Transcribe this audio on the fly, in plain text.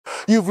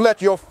You've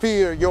let your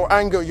fear, your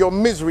anger, your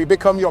misery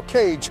become your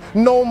cage.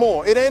 No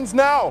more. It ends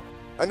now.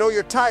 I know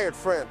you're tired,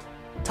 friend.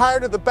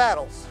 Tired of the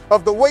battles,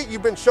 of the weight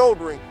you've been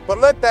shouldering, but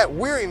let that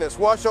weariness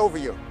wash over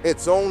you.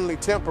 It's only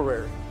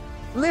temporary.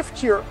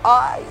 Lift your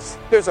eyes.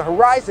 There's a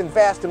horizon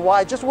vast and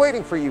wide just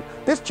waiting for you.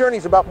 This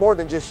journey's about more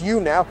than just you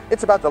now.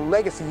 It's about the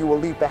legacy you will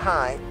leave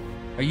behind.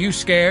 Are you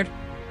scared?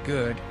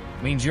 Good.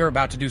 Means you're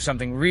about to do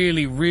something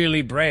really,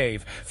 really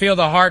brave. Feel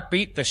the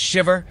heartbeat, the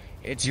shiver?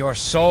 It's your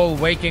soul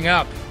waking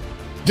up.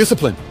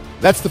 Discipline.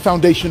 That's the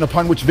foundation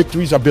upon which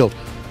victories are built.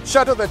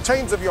 Shatter the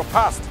chains of your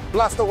past.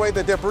 Blast away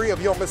the debris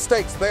of your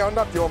mistakes. They are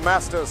not your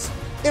masters.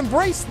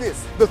 Embrace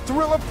this, the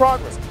thrill of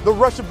progress, the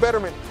rush of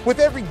betterment. With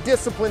every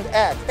disciplined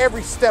act,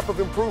 every step of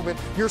improvement,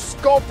 you're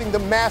sculpting the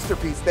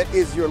masterpiece that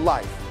is your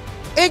life.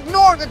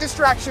 Ignore the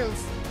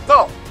distractions.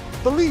 No,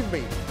 believe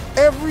me,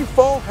 every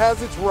fall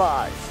has its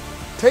rise.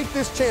 Take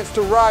this chance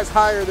to rise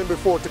higher than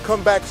before, to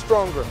come back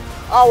stronger.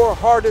 Our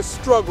hardest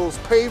struggles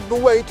pave the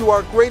way to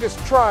our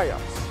greatest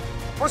triumphs.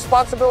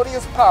 Responsibility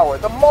is power.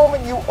 The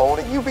moment you own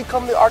it, you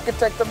become the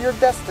architect of your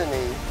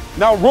destiny.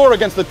 Now roar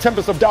against the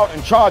tempest of doubt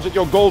and charge at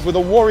your goals with a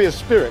warrior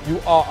spirit.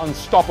 You are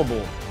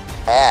unstoppable.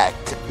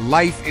 Act.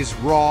 Life is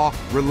raw,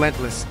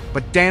 relentless,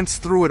 but dance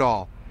through it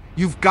all.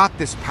 You've got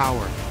this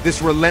power,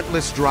 this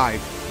relentless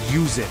drive.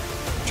 Use it.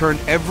 Turn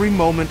every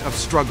moment of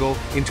struggle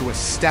into a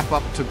step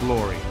up to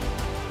glory.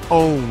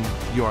 Own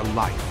your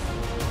life.